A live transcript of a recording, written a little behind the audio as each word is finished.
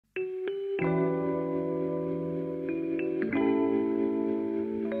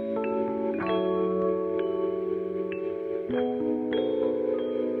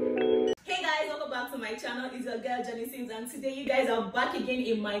channel. Is your girl JennieSimps, and today you guys are back again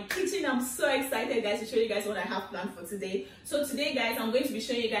in my kitchen. I'm so excited, guys, to show you guys what I have planned for today. So today, guys, I'm going to be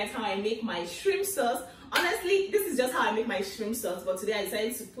showing you guys how I make my shrimp sauce. Honestly, this is just how I make my shrimp sauce, but today I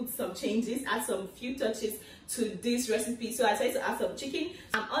decided to put some changes, add some few touches to this recipe. So I decided to add some chicken,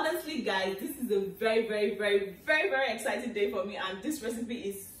 and honestly, guys, this is a very exciting day for me, and this recipe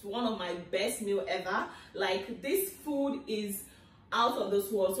is one of my best meal ever. Like, this food is out of this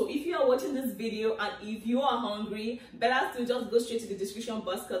world. So if you are watching this video and if you are hungry, better to just go straight to the description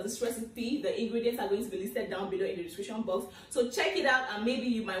box, because this recipe, the ingredients are going to be listed down below in the description box. So check it out, and maybe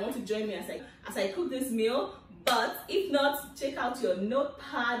you might want to join me as I cook this meal. But if not, check out your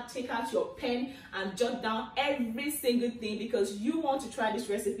notepad, take out your pen, and jot down every single thing, because you want to try this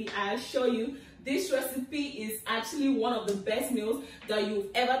recipe. I assure you, this recipe is actually one of the best meals that you've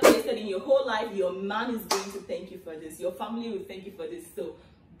ever tasted in your whole life. Your man is going to thank you for this. Your family will thank you for this. So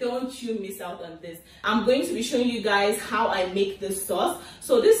don't you miss out on this. I'm going to be showing you guys how I make this sauce.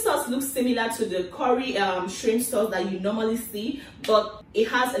 So this sauce looks similar to the curry shrimp sauce that you normally see, but it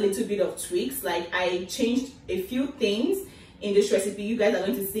has a little bit of tweaks. Like, I changed a few things in this recipe. You guys are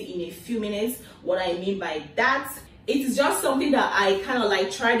going to see in a few minutes what I mean by that. It's just something that I kind of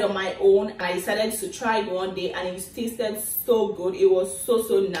like tried on my own, and I decided to try it one day, and it tasted so good. It was so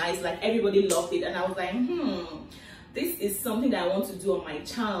nice. Like, everybody loved it, and I was like, this is something that I want to do on my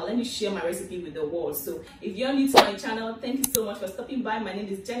channel. Let me share my recipe with the world. So if you're new to my channel, thank you so much for stopping by. My name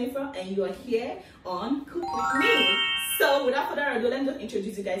is Jennifer, and you are here on Cook With Me. So without further ado, let me just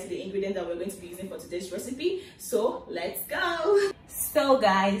introduce you guys to the ingredients that we're going to be using for today's recipe. So let's go. So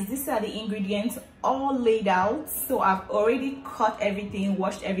guys, these are the ingredients all laid out. So I've already cut everything,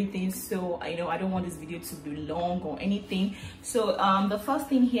 washed everything, so I know I don't want this video to be long or anything. So the first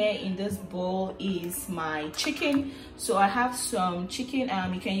thing here in this bowl is my chicken. So I have some chicken.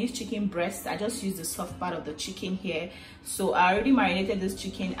 You can use chicken breast. I just use the soft part of the chicken here. So I already marinated this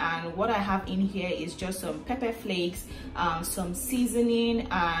chicken, and what I have in here is just some pepper flakes, some seasoning,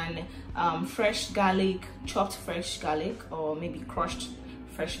 and fresh garlic, chopped fresh garlic, or maybe crushed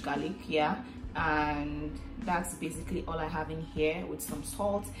fresh garlic, yeah. And that's basically all I have in here, with some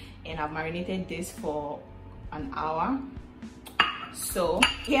salt, and I've marinated this for an hour. So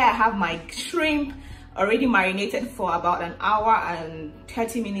here I have my shrimp already marinated for about an hour and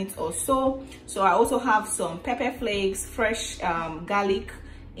 30 minutes or so. So I also have some pepper flakes, fresh garlic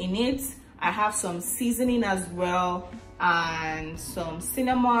in it. I have some seasoning as well, and some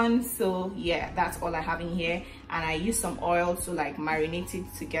cinnamon. So yeah, that's all I have in here, and I used some oil to like marinate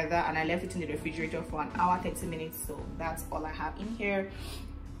it together, and I left it in the refrigerator for an hour 30 minutes. So that's all I have in here.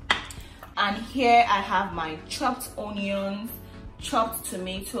 And here I have my chopped onions, chopped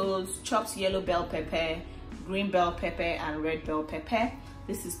tomatoes, chopped yellow bell pepper, green bell pepper, and red bell pepper.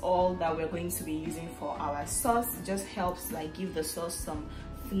 This is all that we're going to be using for our sauce. It just helps like give the sauce some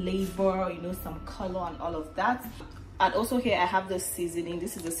flavor, you know, some color and all of that. And also here I have the seasoning.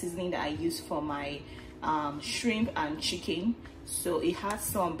 This is the seasoning that I use for my shrimp and chicken. So it has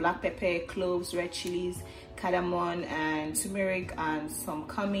some black pepper, cloves, red chilies, cardamom, and turmeric, and some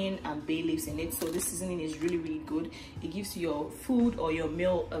cumin and bay leaves in it. So this seasoning is really good. It gives your food or your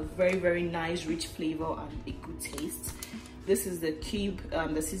meal a very nice rich flavor and a good taste. This is the cube,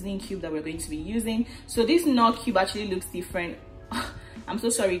 the seasoning cube that we're going to be using. So this Knorr cube actually looks different. I'm so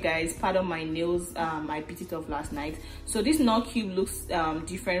sorry guys, pardon my nails, I beat it off last night. So this Knorr cube looks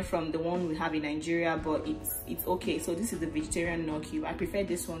different from the one we have in Nigeria, but it's okay. So this is the vegetarian Knorr cube. I prefer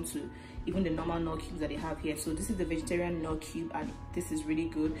this one to even the normal Knorr cubes that they have here. So this is the vegetarian Knorr cube, and this is really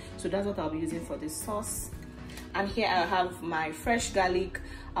good. So that's what I'll be using for this sauce. And here I have my fresh garlic.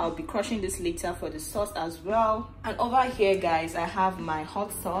 I'll be crushing this later for the sauce as well. And over here guys, I have my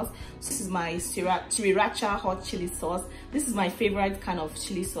hot sauce. So this is my sriracha hot chili sauce. This is my favorite kind of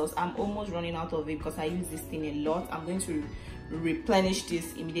chili sauce. I'm almost running out of it because I use this thing a lot. I'm going to replenish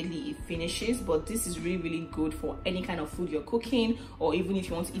this immediately it finishes, but this is really good for any kind of food you're cooking, or even if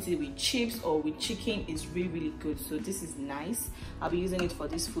you want to eat it with chips or with chicken. It's really good. So this is nice. I'll be using it for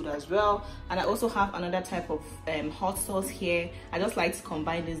this food as well. And I also have another type of hot sauce here. I just like to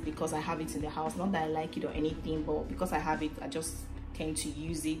combine this because I have it in the house. Not that I like it or anything, but because I have it, I just tend to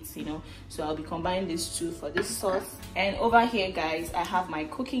use it, you know. So I'll be combining these two for this sauce. And over here guys, I have my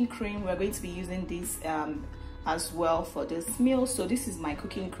cooking cream. We're going to be using this as well for this meal. So this is my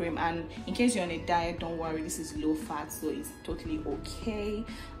cooking cream, and in case you're on a diet, don't worry, this is low fat, so it's totally okay.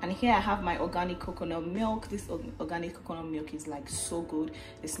 And here I have my organic coconut milk. This organic coconut milk is like so good.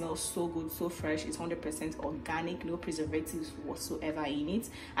 It smells so good, so fresh. It's 100% organic, no preservatives whatsoever in it.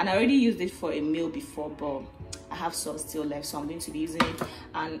 And I already used it for a meal before, but I have some still left, so I'm going to be using it.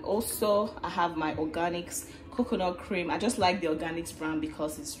 And also I have my organics coconut cream. I just like the organics brand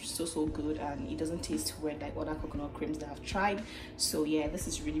because it's so good, and it doesn't taste weird like other coconut creams that I've tried. So yeah, this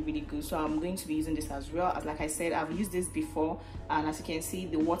is really good. So I'm going to be using this as well. As like I said, I've used this before, and as you can see,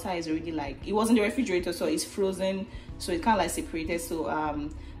 the water is already like, it was in the refrigerator, so it's frozen, so it kind of like separated. So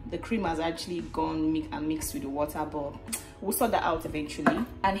the cream has actually gone mixed with the water, but we'll sort that out eventually.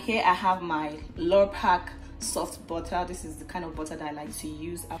 And here I have my Lurpak soft butter. This is the kind of butter that I like to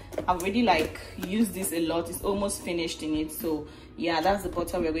use. I've already like used this a lot. It's almost finished in it. So yeah, that's the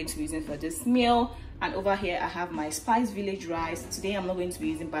butter we're going to be using for this meal. And over here I have my Spice Village rice. Today I'm not going to be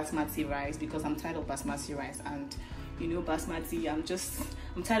using basmati rice because I'm tired of basmati rice, and you know, basmati,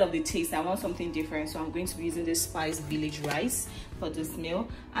 I'm tired of the taste. I want something different, so I'm going to be using this Spice Village rice for this meal.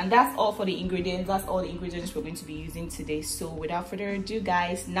 And that's all for the ingredients. That's all the ingredients we're going to be using today. So without further ado,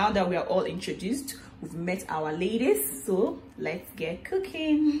 guys, now that we are all introduced, we've met our ladies, so let's get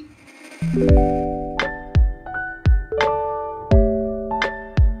cooking.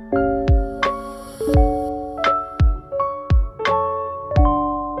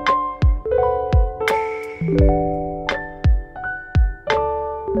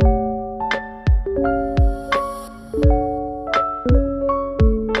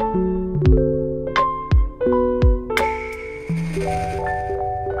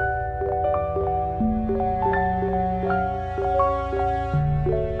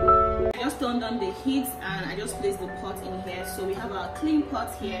 Clean pot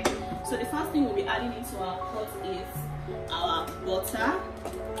here. So the first thing we'll be adding into our pot is our butter.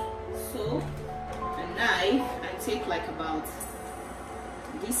 So a knife, and take like about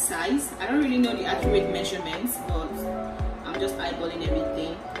this size. I don't really know the accurate measurements, but I'm just eyeballing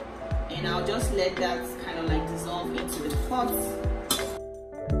everything, and I'll just let that kind of like dissolve into the pot.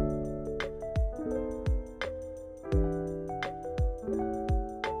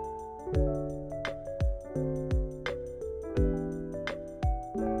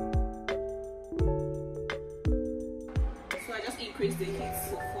 Increase the heat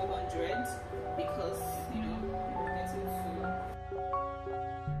to 400 because, you know, we're getting full.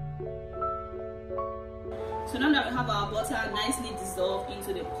 So now that we have our butter nicely dissolved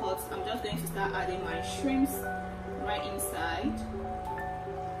into the pot, I'm just going to start adding my shrimps right inside.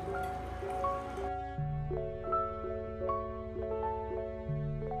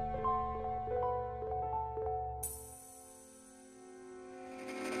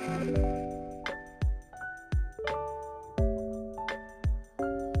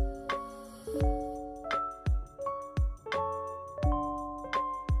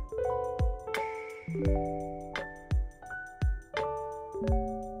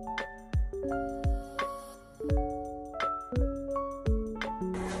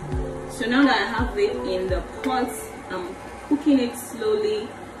 So now that I have it in the pot, I'm cooking it slowly.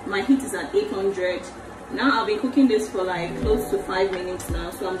 My heat is at 800. Now I've been cooking this for like close to 5 minutes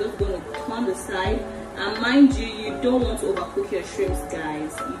now, so I'm just going to turn the side. And mind you, you don't want to overcook your shrimps,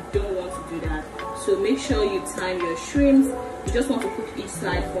 guys. You don't want to do that. So make sure you time your shrimps. You just want to cook each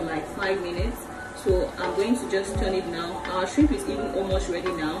side for like 5 minutes. So I'm going to just turn it now. Our shrimp is even almost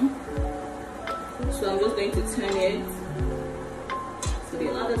ready now. So I'm just going to turn it to the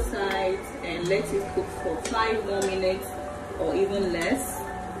other side and let it cook for 5 more minutes or even less.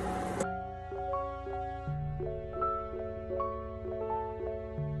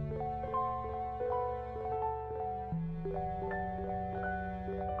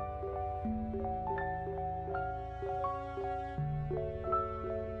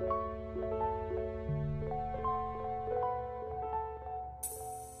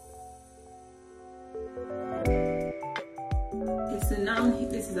 So now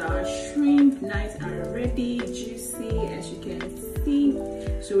this is our shrimp, nice and ready, juicy as you can see.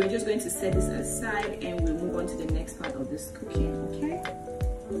 So we're just going to set this aside and we'll move on to the next part of this cooking, okay?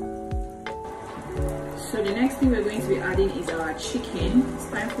 So the next thing we're going to be adding is our chicken. It's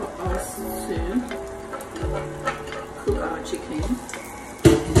time for us to cook our chicken.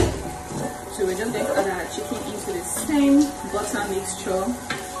 So we're just going to add our chicken into the same butter mixture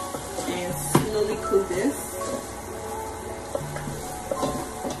and slowly cook this.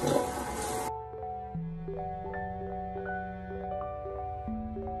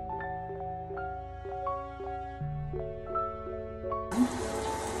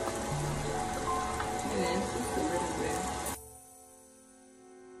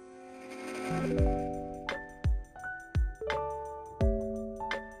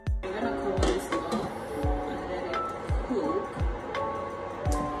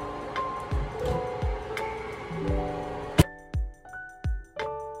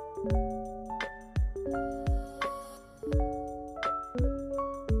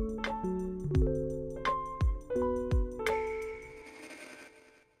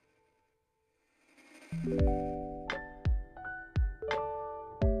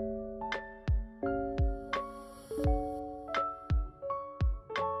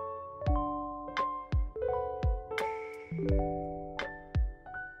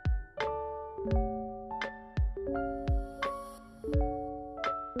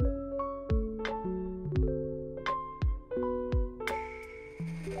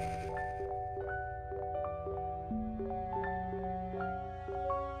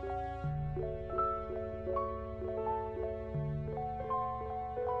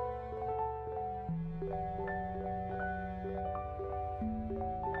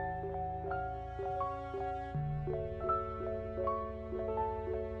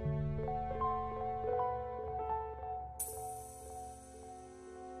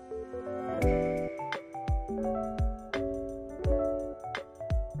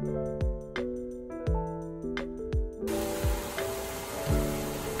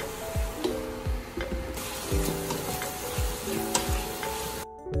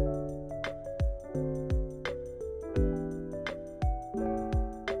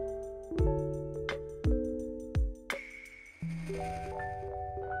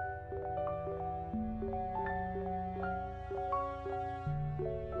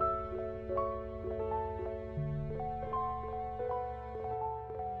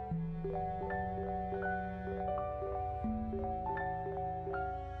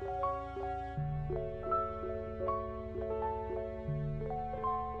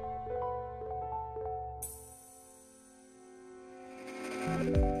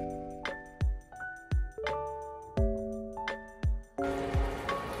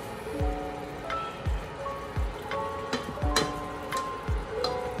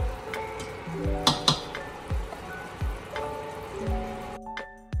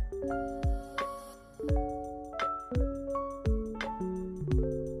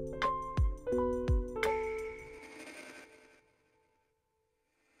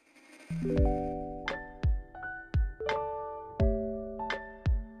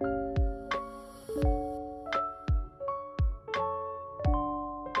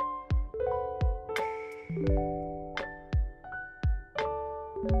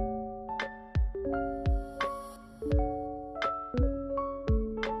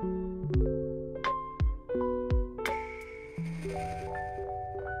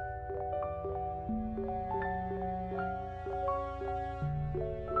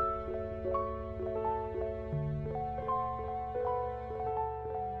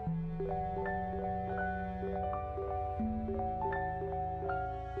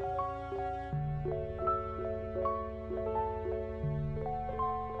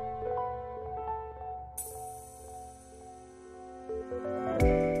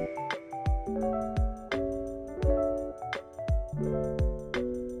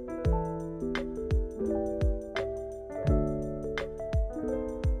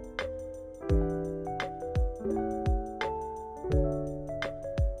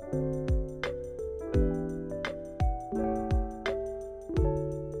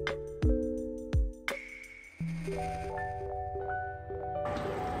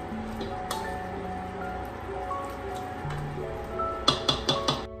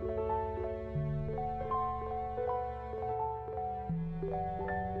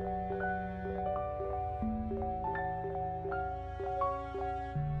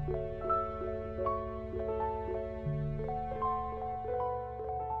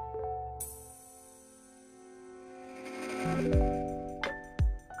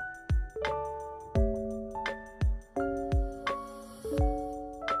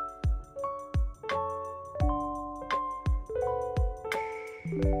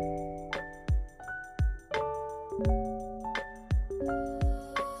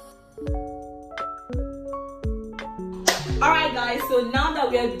 so now that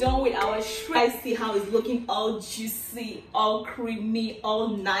we are done with our shrimp, see how it's looking, all juicy, all creamy, all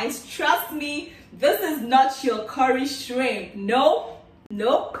nice. Trust me, this is not your curry shrimp. No,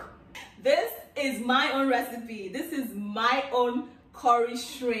 nope. This is my own recipe. This is my own curry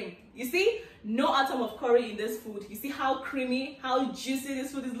shrimp. You see, no atom of curry in this food. You see how creamy, how juicy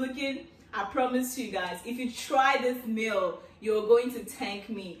this food is looking? I promise you guys, if you try this meal, you're going to thank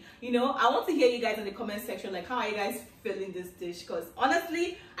me. You know, I want to hear you guys in the comment section, like, how are you guys feeling this dish? Because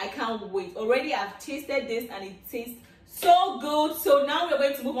honestly, I can't wait. Already I've tasted this and it tastes so good. So now we're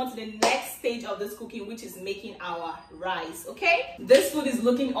going to move on to the next stage of this cooking, which is making our rice. Okay, this food is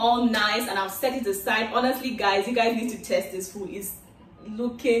looking all nice and I've set it aside. Honestly guys, you guys need to test this food. It's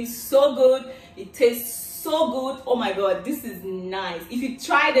looking so good, it tastes so good. Oh my god, this is nice. If you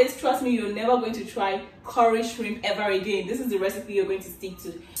try this, trust me, you're never going to try curry shrimp ever again. This is the recipe you're going to stick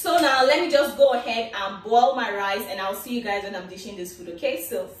to. So now let me just go ahead and boil my rice and I'll see you guys when I'm dishing this food. Okay,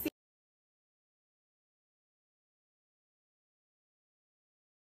 so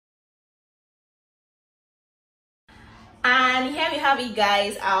and here we have it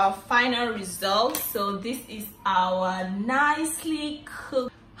guys, our final result. So this is our nicely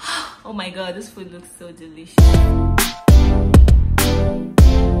cooked, oh my god, this food looks so delicious.